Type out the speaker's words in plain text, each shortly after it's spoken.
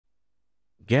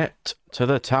Get to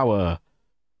the tower.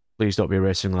 Please don't be a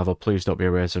racing level. Please don't be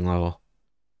a racing level.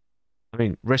 I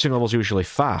mean, racing level's usually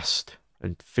fast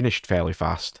and finished fairly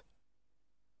fast.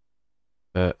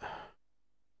 But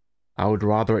I would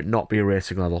rather it not be a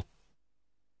racing level.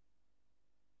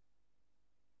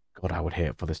 God, I would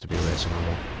hate for this to be a racing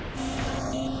level.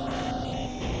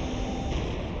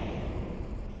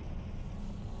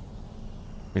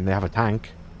 I mean, they have a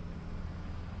tank.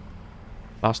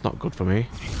 That's not good for me.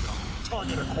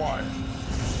 Target acquired.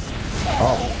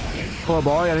 Oh. Hello,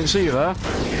 boy. I didn't see you there.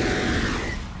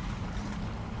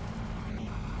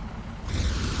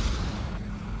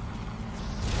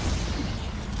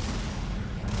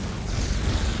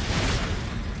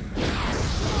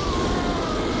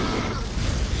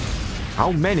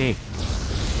 How many?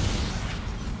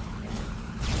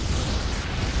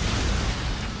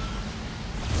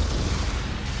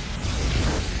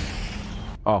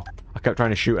 Oh, I kept trying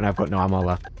to shoot and I've got no ammo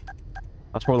left.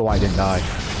 That's probably why I didn't die.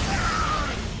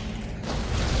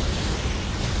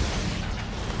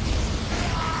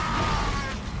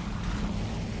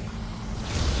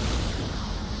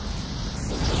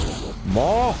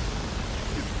 More?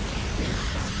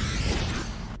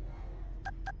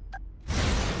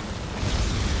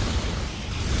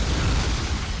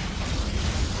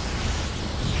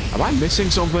 Am I missing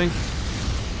something?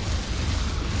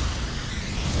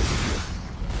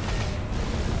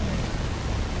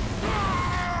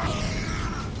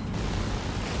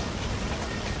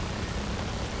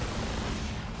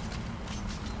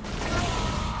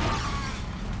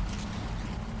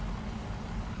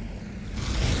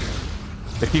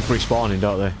 They keep respawning,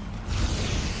 don't they?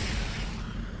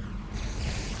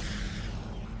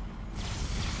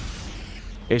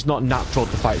 It's not natural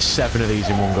to fight 7 of these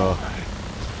in one go.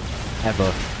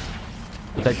 Ever.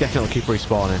 But they definitely keep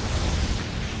respawning.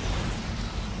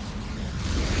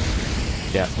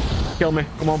 Yeah. Kill me.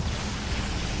 Come on.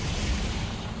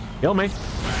 Kill me.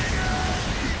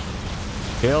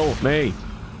 Kill me.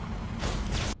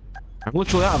 I'm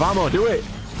literally out of ammo. Do it.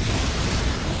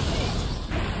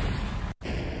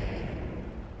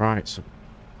 Right, so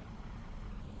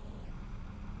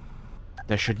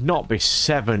there should not be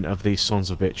 7 of these sons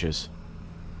of bitches.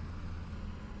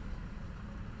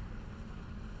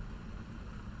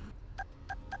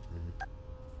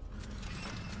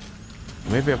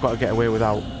 Maybe I've got to get away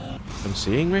without them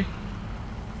seeing me?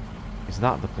 Is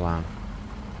that the plan?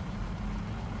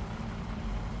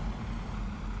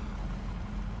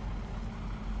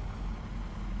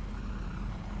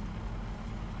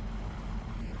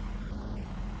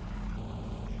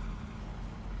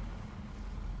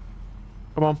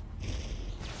 Come on.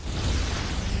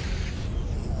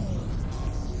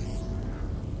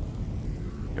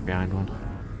 Get behind one.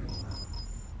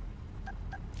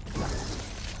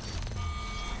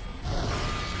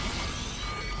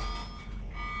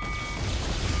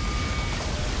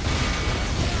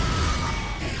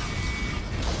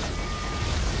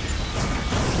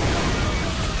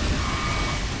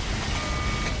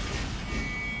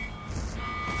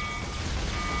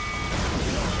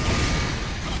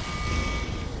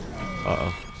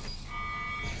 Uh-oh.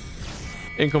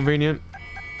 Inconvenient.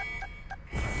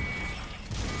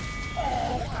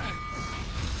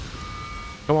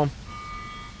 Come on.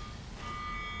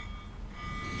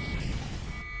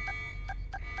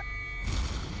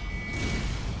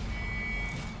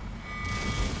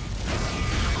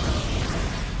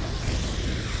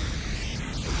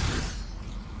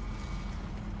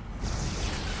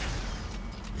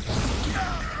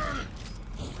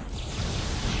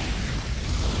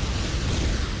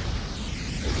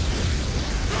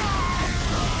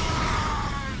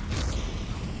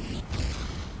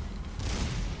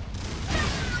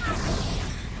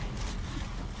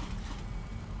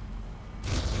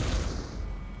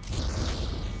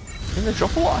 They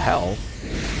drop a lot of health.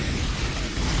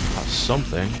 That's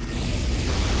something.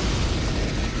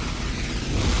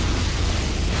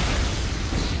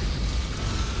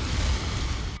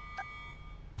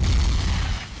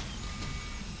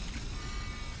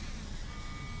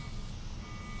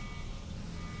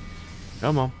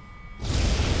 Come on.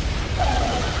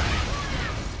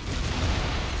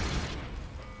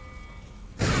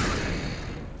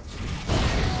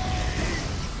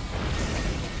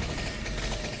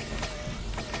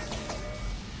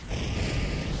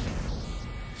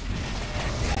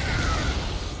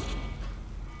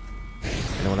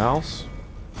 Anyone else?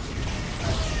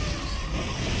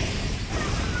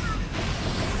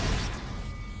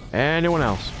 Anyone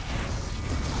else?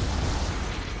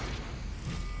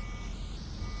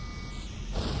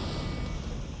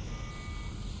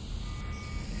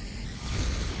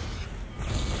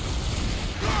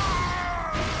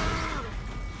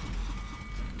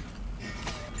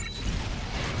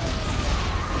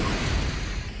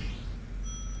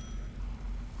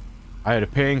 I had a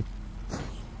ping.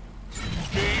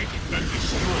 Dig and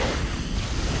destroy.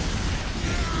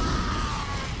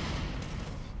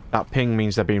 That ping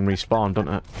means they're being respawned,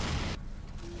 doesn't it?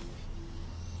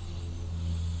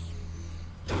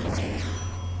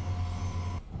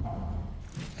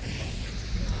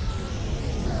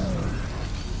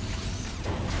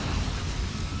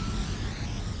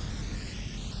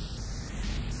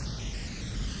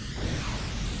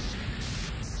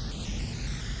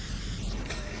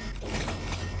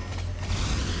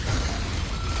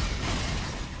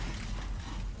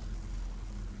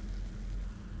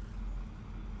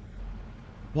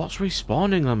 What's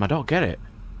respawning them? I don't get it.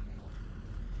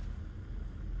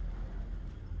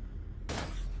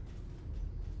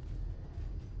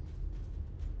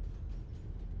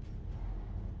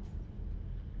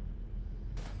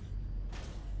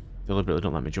 Deliberately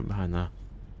don't let me jump behind there.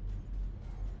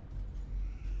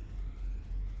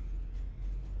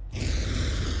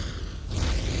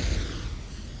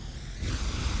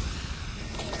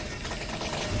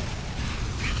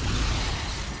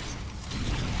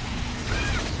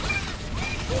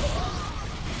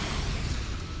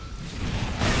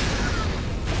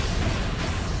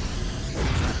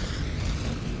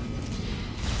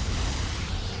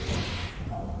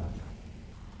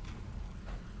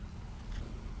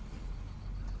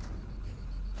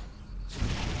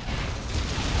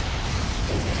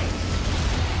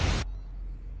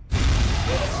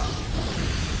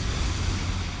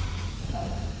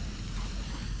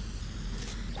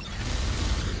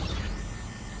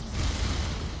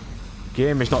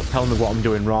 Game is not telling me what I'm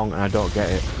doing wrong and I don't get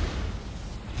it.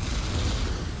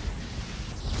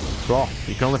 Bro,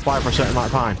 you can only fly for a certain amount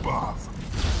of time.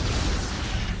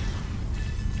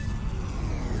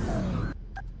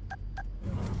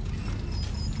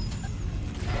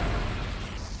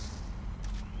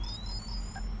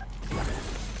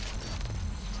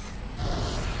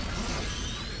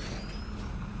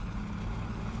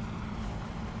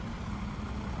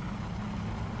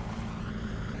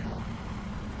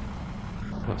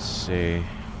 Let's see. You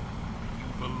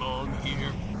belong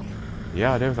here.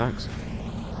 Yeah, I do, thanks.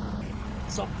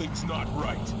 Something's not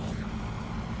right.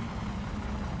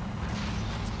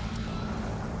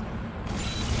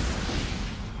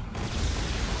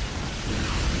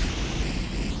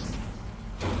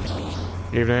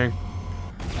 Evening.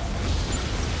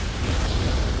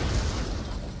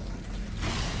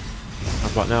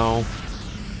 I've got no.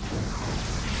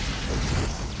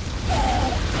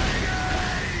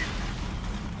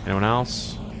 Anyone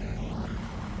else?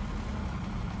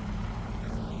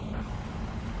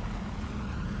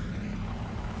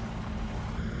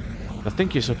 I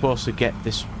think you're supposed to get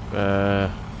this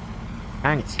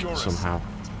tank somehow.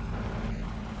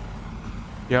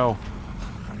 Yo,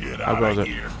 Get how out goes of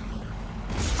it? here.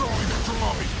 Destroy.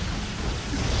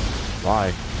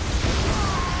 Why?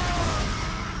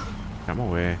 Get my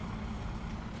way.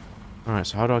 Alright,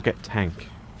 so how do I get tank?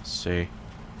 Let's see.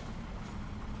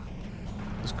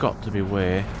 There's got to be a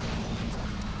way.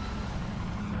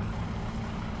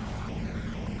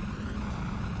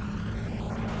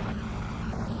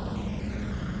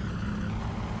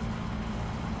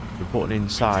 The button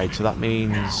inside, so that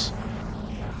means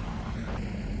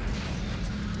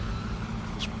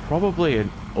it's probably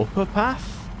an upper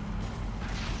path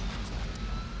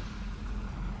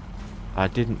I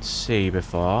didn't see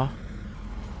before.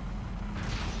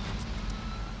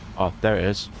 Oh, there it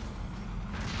is.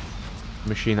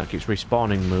 Machine that keeps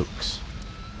respawning mooks.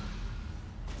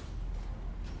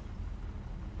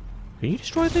 Can you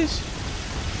destroy this?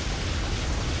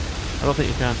 I don't think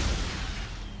you can.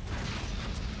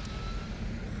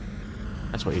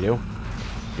 That's what you do.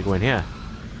 You go in here.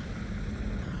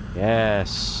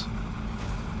 Yes.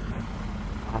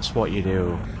 That's what you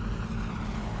do.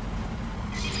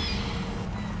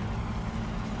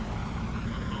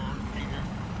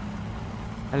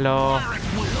 Hello.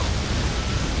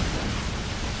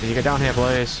 Can you get down here,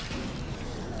 please?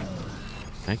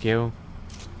 Thank you.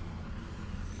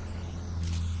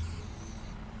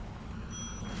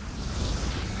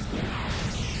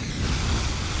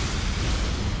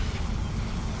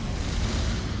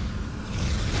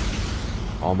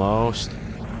 Almost.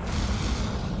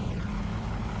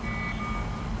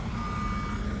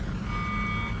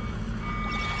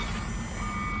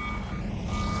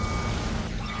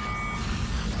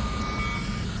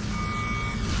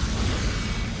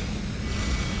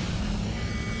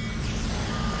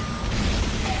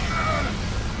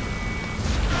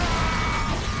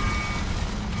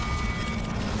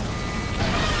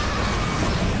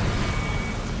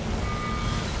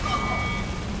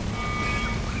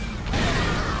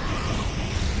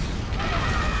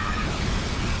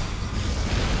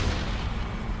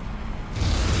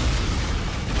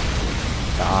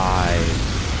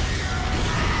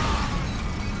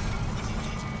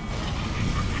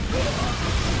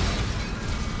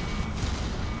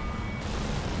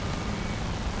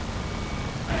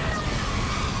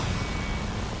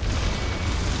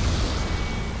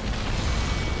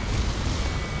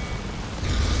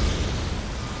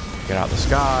 Get out the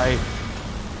sky.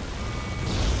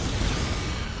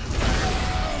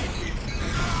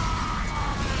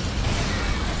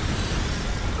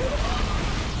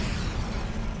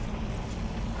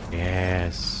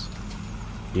 Yes.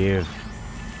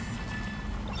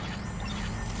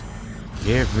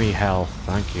 Give me health,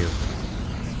 thank you.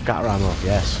 Scatter ammo,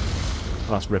 yes.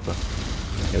 Oh, that's Ripper.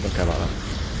 Yeah, don't care about that.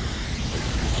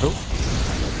 Oh.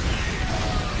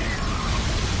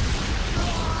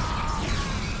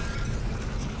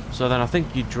 So then I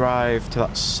think you drive to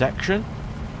that section.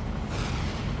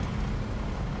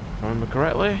 If I remember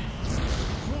correctly.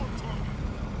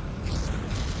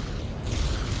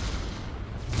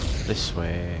 This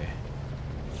way.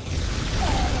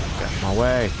 Get my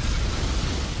way.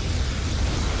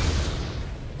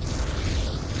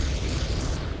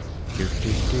 Do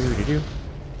do do do do.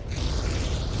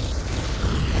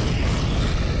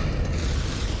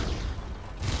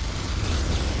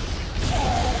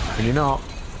 Can you not?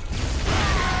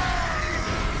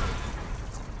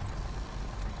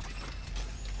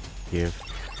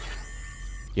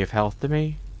 Give health to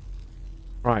me.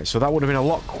 Right, so that would have been a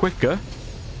lot quicker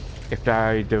if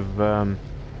I'd have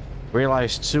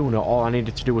realised sooner all I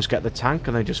needed to do was get the tank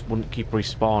and they just wouldn't keep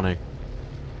respawning.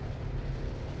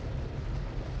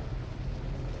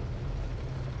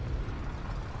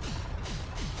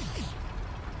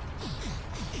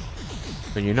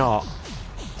 Can you not?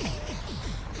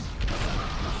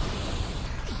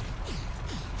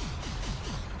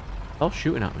 They're all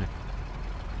shooting at me.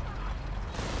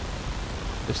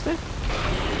 This thing?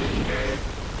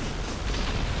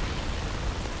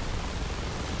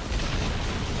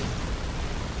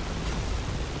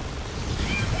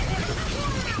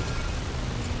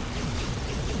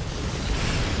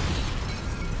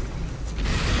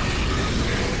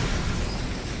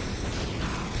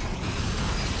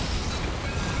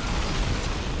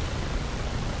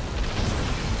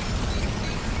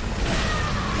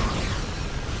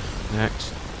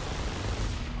 Next.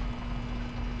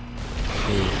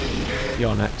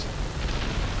 You're next.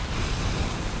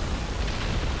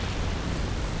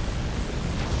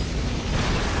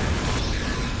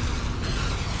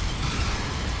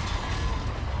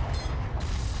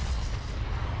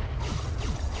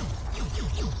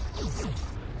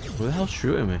 Who the hell's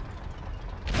shooting me?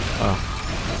 Oh.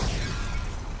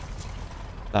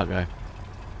 That guy.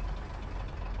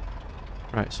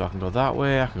 Right, so I can go that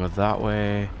way, I can go that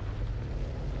way.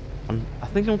 I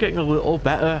think I'm getting a little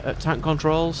better at tank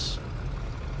controls.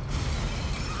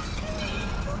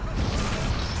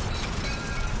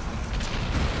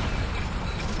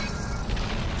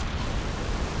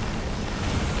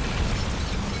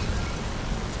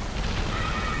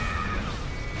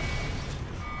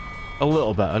 A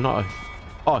little better, not a...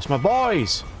 Oh, it's my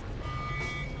boys!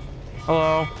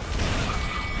 Hello.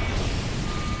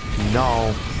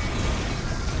 No.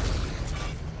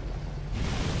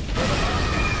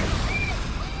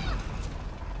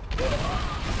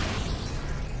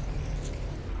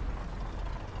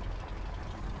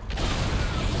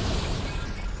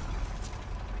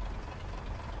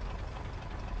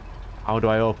 How do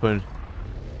I open?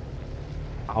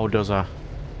 How do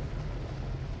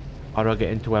I get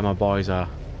into where my boys are?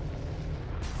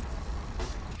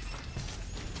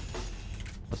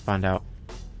 Let's find out.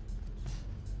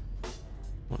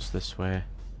 What's this way?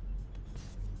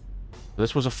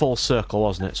 This was a full circle,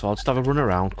 wasn't it? So I'll just have a run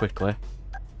around quickly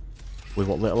with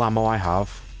what little ammo I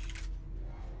have.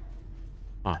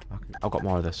 Oh, I've got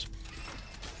more of this.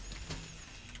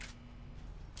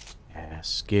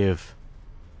 Yes, give.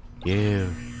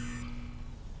 Give.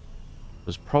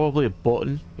 There's probably a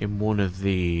button in one of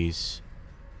these.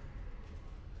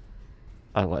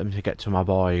 I'll let him get to my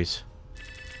boys.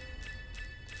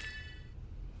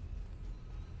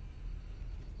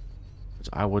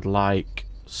 I would like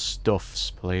stuffs,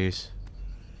 please.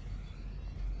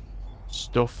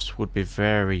 Stuffs would be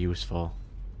very useful.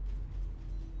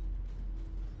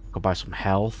 Go buy some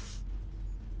health.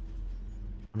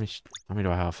 How many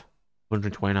do I have?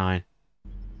 129.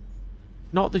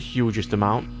 Not the hugest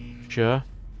amount, sure.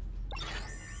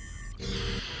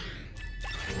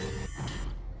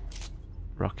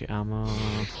 Rocket ammo.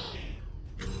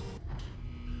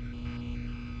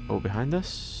 Oh, behind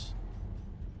us?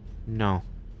 No.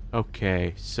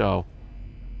 Okay, so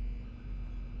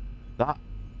that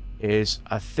is,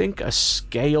 I think, a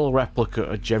scale replica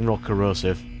of General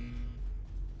Corrosive.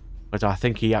 But I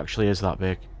think he actually is that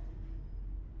big.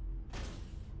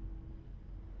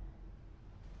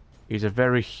 He's a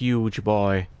very huge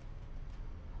boy.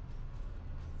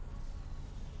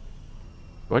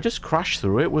 Do I just crash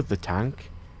through it with the tank?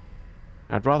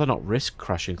 I'd rather not risk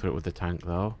crashing through it with the tank,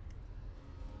 though.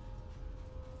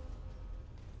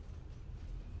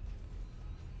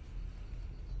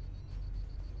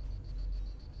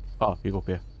 Oh, you go up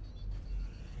here.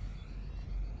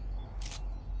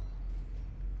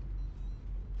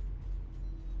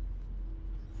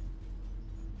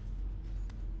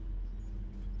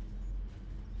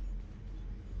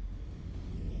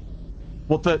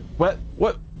 What the?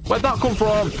 Where'd that come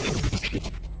from?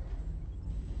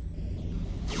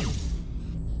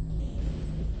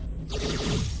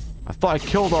 I thought I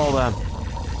killed all them.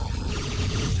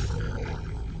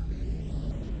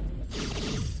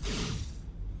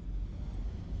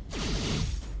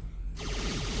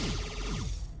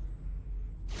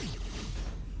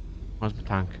 Where's my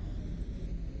tank?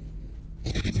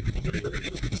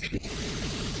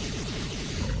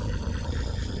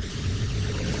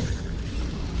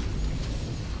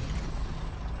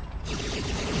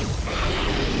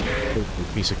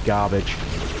 Piece of garbage.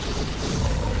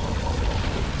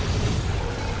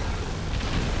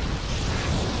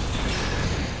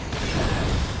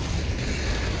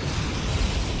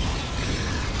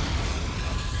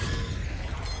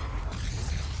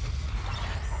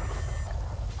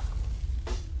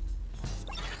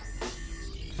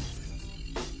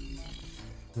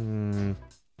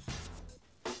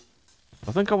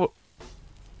 I think I will.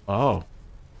 Oh.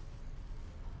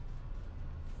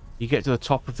 You get to the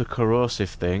top of the corrosive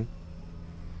thing,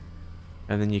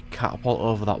 and then you catapult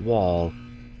over that wall.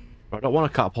 But I don't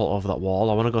want to catapult over that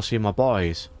wall. I want to go see my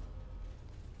boys.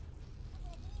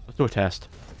 Let's do a test.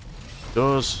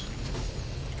 Does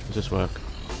this work?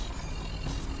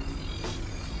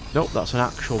 Nope, that's an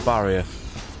actual barrier.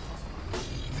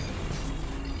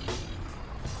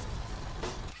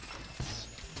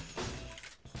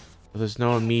 There's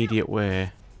no immediate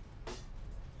way.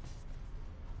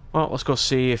 Well, let's go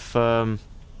see if up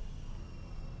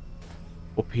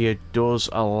here does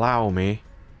allow me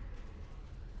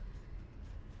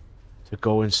to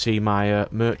go and see my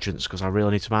merchants, because I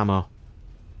really need some ammo.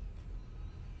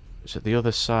 It's at the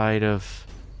other side of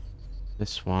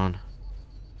this one.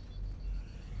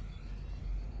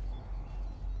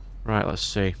 Right, let's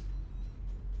see.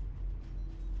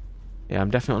 Yeah, I'm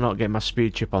definitely not getting my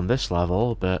speed chip on this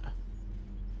level, but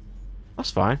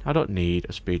that's fine. I don't need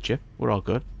a speed chip. We're all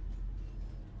good.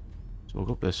 So we'll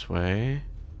go up this way.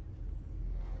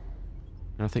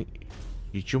 And I think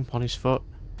you jump on his foot.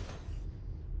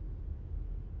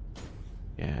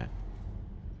 Yeah.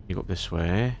 You go up this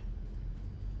way.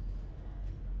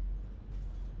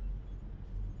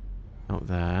 Up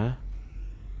there.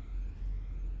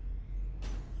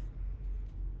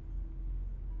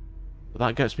 So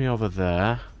that gets me over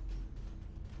there.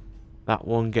 That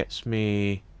one gets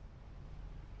me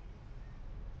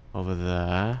over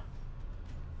there.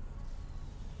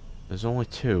 There's only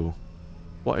two.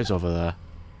 What is over there?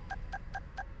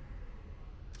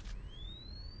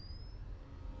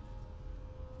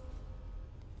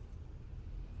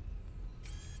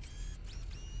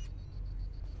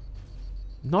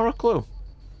 Not a clue.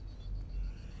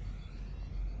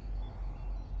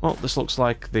 Well, this looks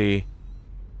like the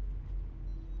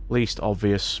least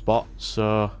obvious spot,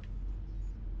 so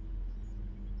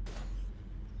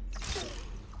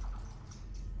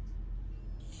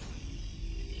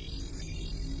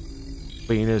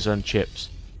cleaners and chips.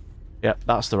 Yep,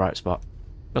 that's the right spot.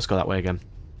 Let's go that way again.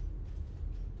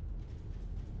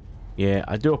 Yeah,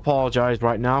 I do apologise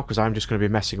right now because I'm just going to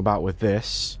be messing about with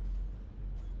this.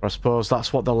 But I suppose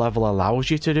that's what the level allows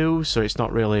you to do, so it's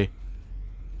not really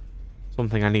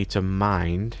something I need to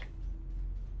mind.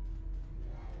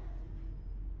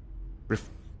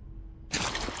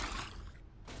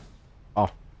 Oh.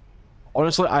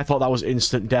 Honestly, I thought that was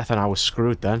instant death and I was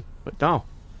screwed then. But no.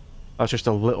 That's just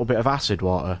a little bit of acid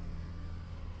water.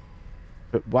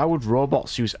 But why would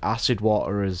robots use acid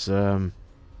water as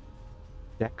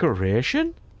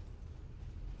decoration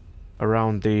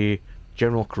around the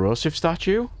General Corrosive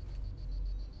statue?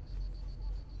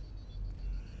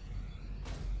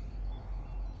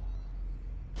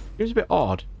 Seems a bit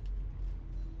odd.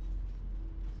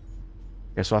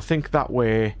 Yeah, so I think that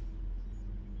way.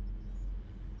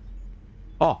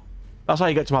 Oh, that's how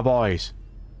you get to my boys.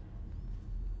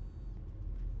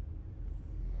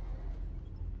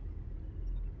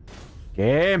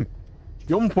 Game,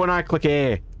 jump when I click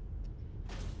A. I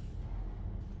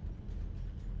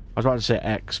was about to say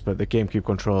X, but the GameCube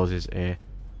controls is A.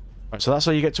 Right, so that's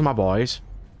how you get to my boys.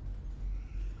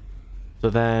 So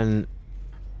then,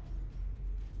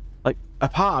 like, a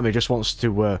part of me just wants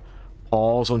to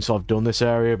pause until I've done this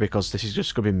area, because this is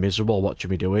just going to be miserable watching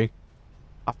me doing.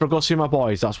 After I go see my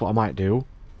boys, that's what I might do.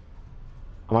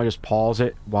 I might just pause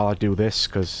it while I do this,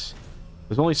 because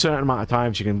there's only a certain amount of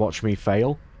times you can watch me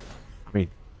fail. I mean,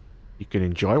 you can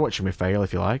enjoy watching me fail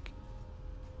if you like.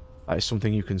 That is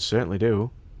something you can certainly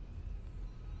do.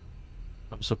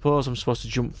 I suppose I'm supposed to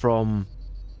jump from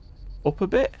up a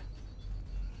bit.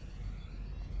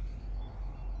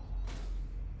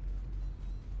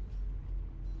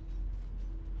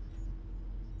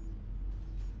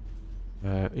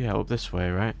 Yeah, up this way,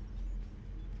 right?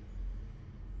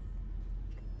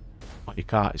 Oh, you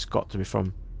can't. It's got to be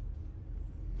from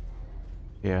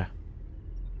here.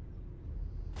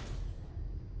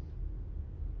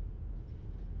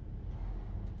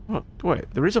 Oh,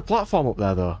 wait, there is a platform up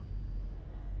there, though.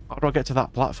 How do I get to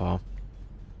that platform?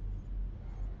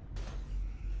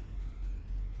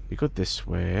 Be good this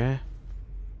way.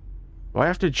 Do I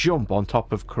have to jump on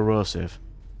top of corrosive?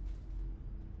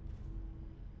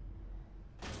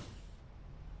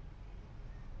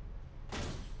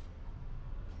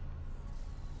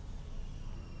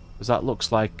 Because that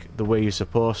looks like the way you're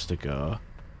supposed to go.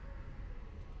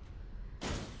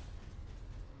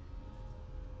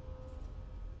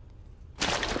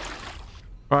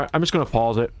 Alright, I'm just going to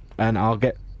pause it, and I'll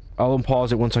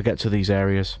unpause it once I get to these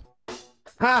areas.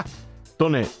 Ha!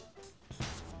 Done it.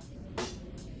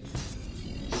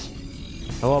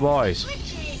 Hello, boys.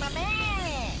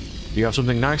 Do you have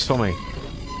something nice for me?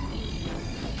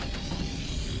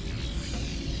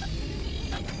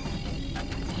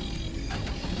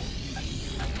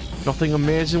 Nothing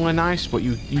amazingly nice, but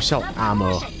you sell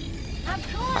ammo.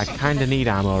 I kind of need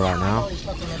ammo right now.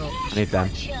 I need them.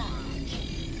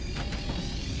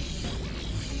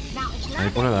 I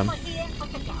need one of them.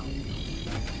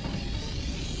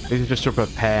 These are just to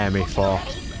prepare me for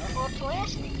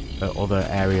other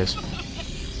areas.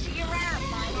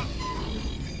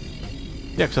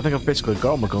 Yeah, because I think I've basically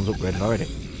got all my guns upgraded already.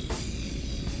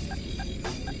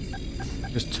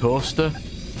 Just toaster.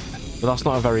 But that's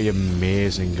not a very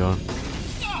amazing gun.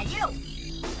 Yeah, you.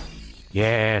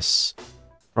 Yes!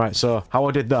 Right, so how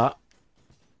I did that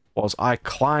was I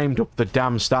climbed up the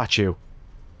damn statue.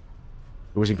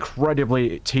 It was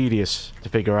incredibly tedious to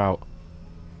figure out.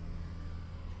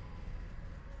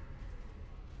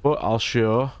 But I'll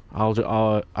show.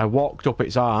 I walked up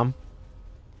its arm,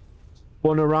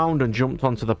 spun around and jumped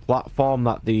onto the platform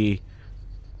that the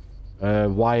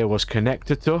wire was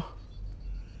connected to.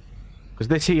 Because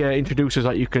this here introduces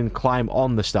that you can climb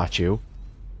on the statue.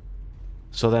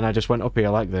 So then I just went up here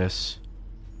like this.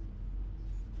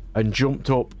 And jumped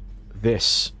up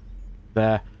this.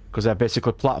 There. Because they're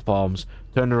basically platforms.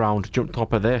 Turned around, jumped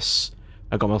top of this.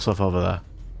 I got myself over there.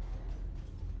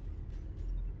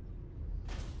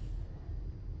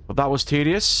 But that was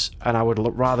tedious. And I would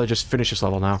rather just finish this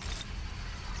level now.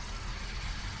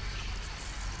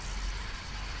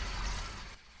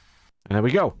 And there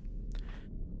we go.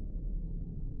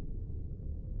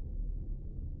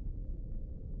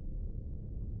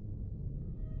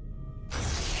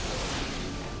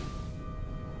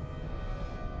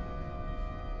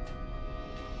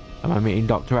 Am I meeting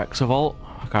Dr. Exavolt?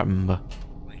 I can't remember.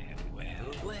 Well.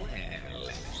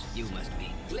 You must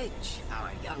be Glitch,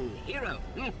 our young hero.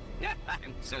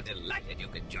 I'm so delighted you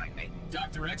could join me.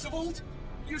 Dr. Exavolt?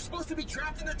 You're supposed to be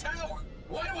trapped in the tower.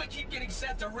 Why do I keep getting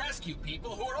sent to rescue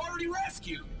people who are already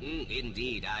rescued?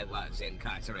 Indeed, I was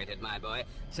incarcerated, my boy.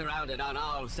 Surrounded on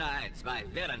all sides by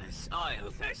villainous,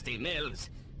 oil-thirsty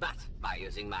mills. But by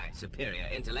using my superior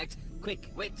intellect,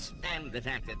 quick wits, and the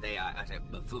fact that they are utter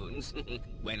buffoons,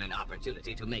 when an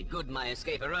opportunity to make good my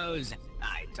escape arose,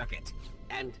 I took it,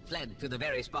 and fled to the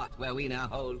very spot where we now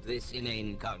hold this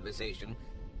inane conversation.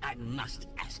 I must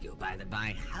ask you, by the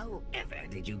by, however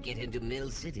did you get into Mill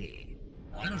City?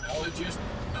 I don't know, it just...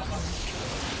 I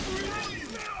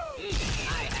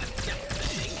have just the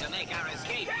thing to make our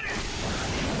escape.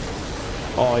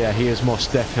 Oh yeah, he is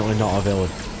most definitely not a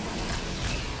villain.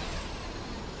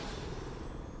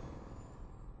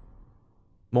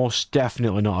 Most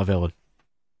definitely not a villain.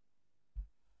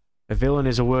 A villain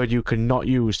is a word you cannot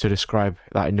use to describe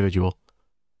that individual.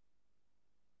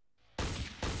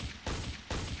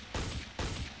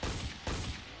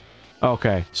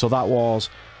 Okay, so that was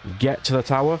get to the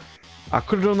tower. I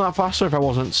could have done that faster if I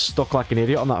wasn't stuck like an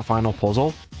idiot on that final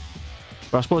puzzle.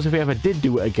 But I suppose if we ever did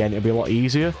do it again, it'd be a lot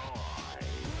easier.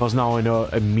 Because now I know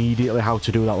immediately how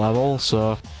to do that level,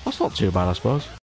 so that's not too bad, I suppose.